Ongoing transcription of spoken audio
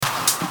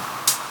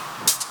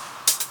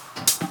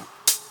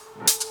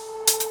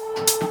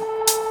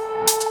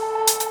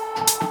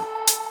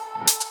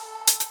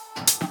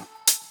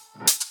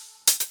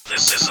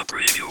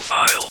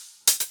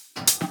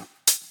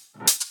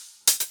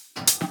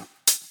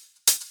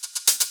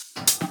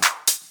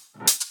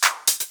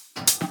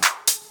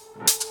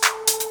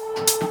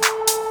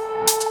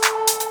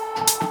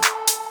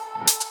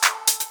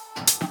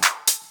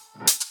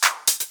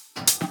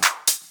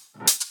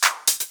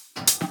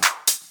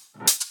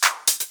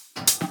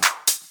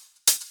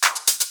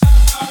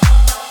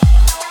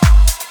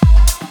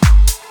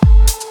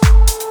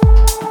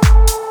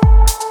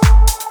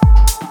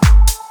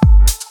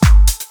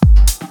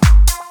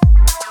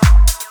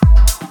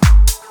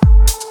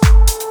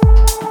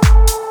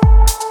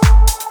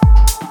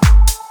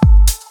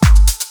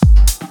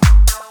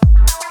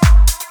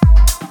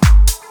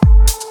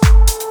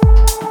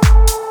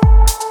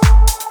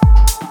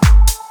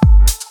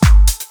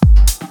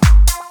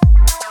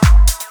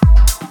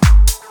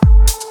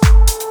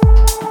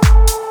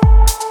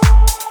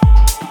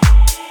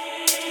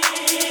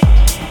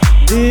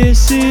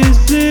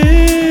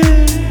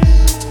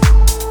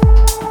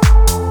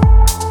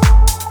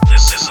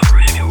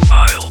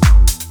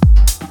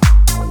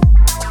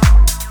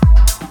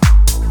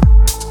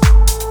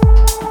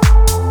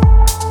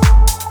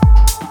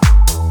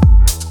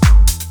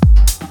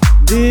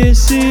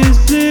This is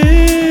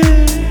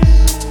bliss.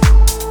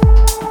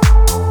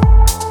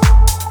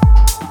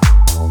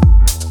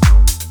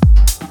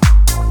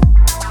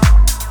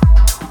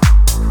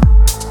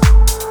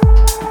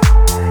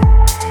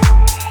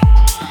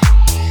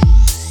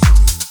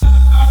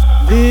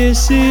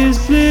 This is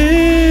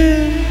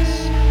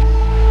bliss.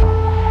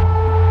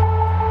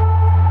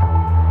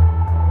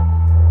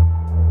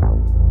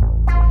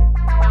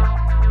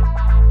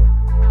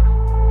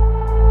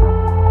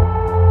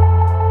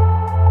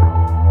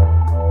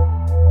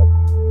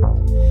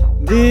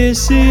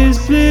 This is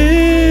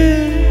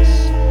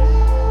bliss.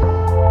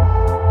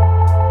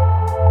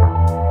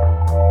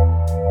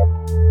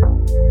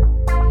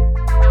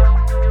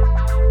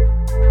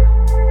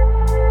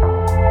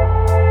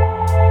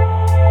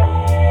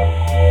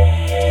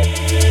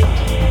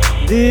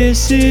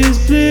 This is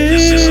bliss.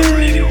 This is a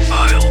radio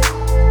file.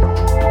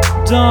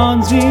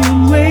 Dawn's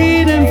been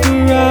waiting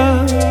for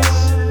us.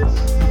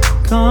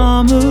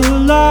 Come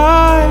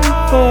alive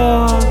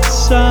for the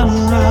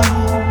sunrise,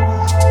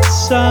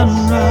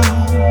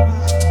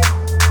 sunrise.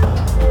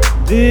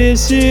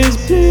 This is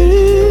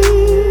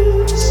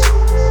bliss.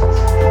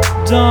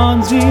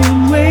 Dawn's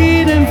been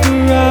waiting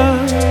for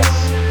us.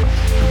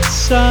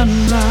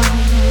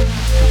 Sunrise,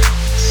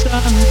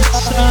 sun,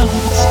 sun,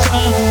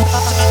 sun,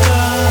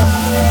 sun.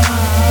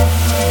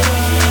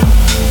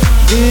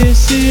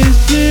 This is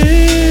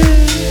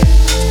bliss.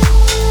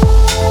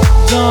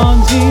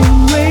 Dawn's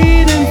been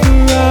waiting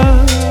for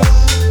us.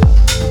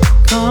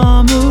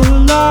 Come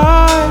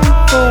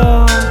alive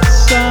for the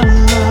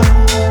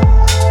sunrise,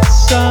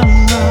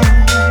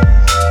 sunrise.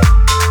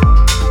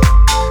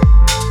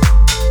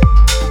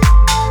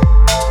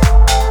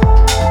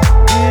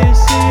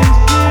 This is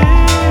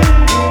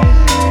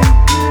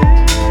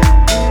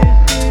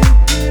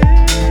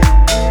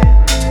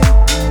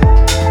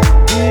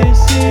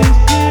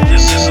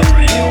This is a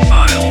radio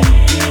file.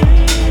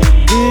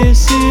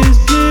 This is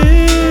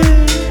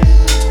bliss.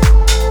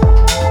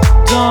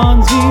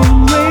 Dawn's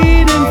been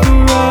waiting for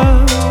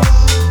us.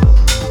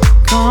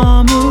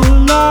 Come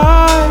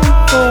alive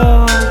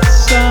for the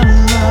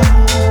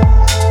sunrise.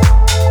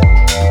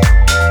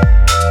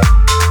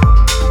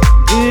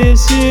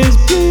 This is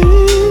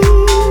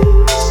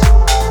bliss.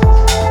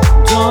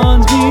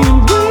 Dawn's been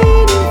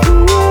waiting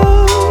for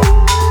us.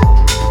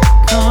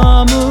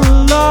 Come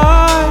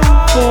alive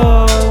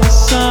for the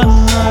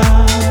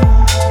sunrise,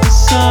 the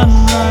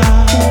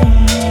sunrise.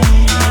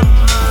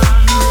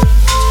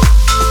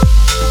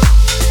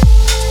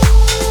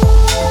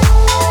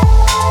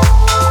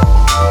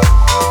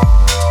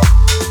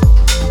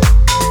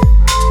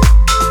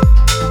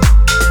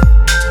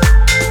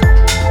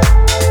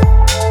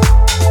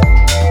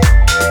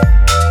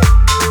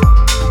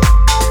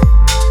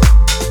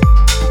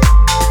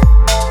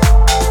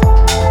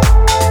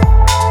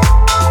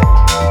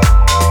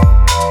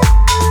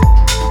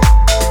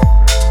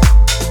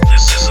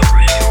 This is a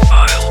radio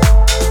file.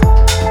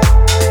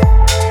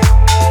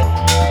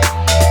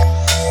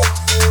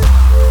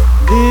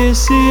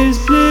 This is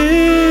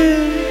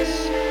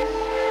bliss.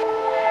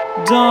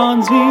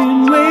 Dawn's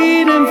been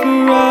waiting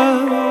for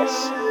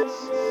us.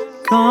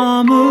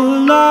 Come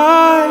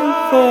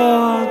alive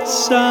for the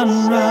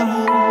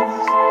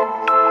sunrise.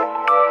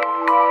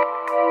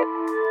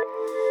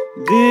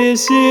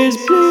 This is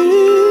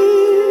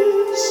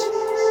bliss.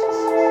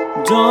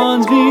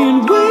 Dawn's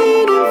been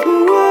waiting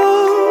for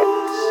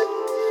us.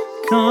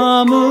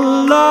 Come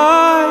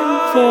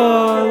alive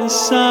for the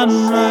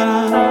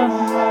sunrise.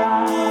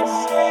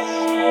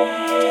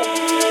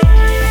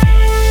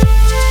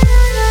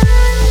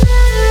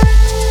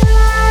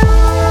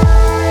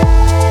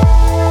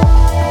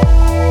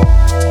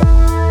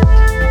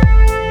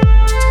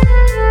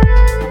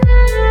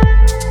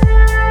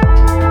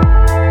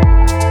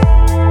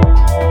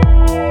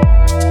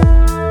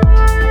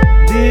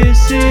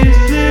 This is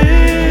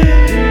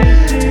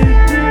bliss.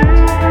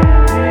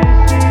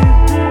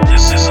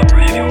 This is a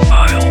radio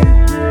file.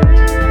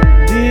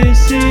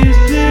 This is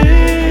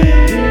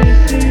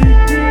bliss.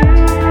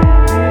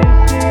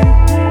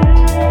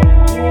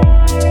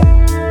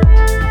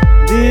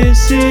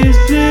 This is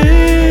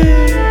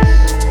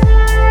bliss.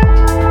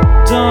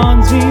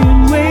 Dawn's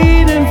been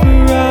waiting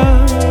for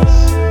us.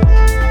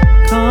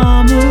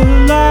 Come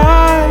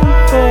alive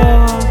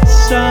for the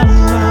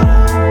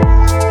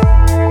sunrise.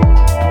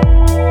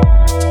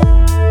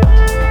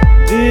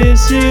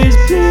 This is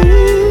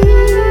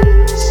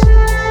bliss.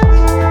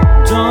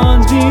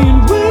 Dawn's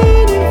been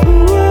waiting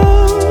for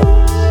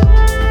us.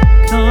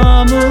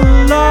 Come alive.